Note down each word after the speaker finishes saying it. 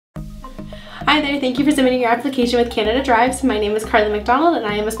Hi there, thank you for submitting your application with Canada Drives. My name is Karlee McDonald and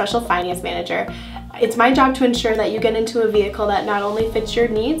I am a special finance manager. It's my job to ensure that you get into a vehicle that not only fits your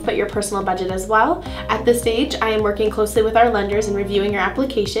needs but your personal budget as well. At this stage, I am working closely with our lenders and reviewing your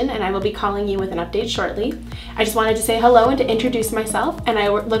application, and I will be calling you with an update shortly. I just wanted to say hello and to introduce myself, and I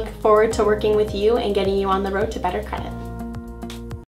look forward to working with you and getting you on the road to better credit.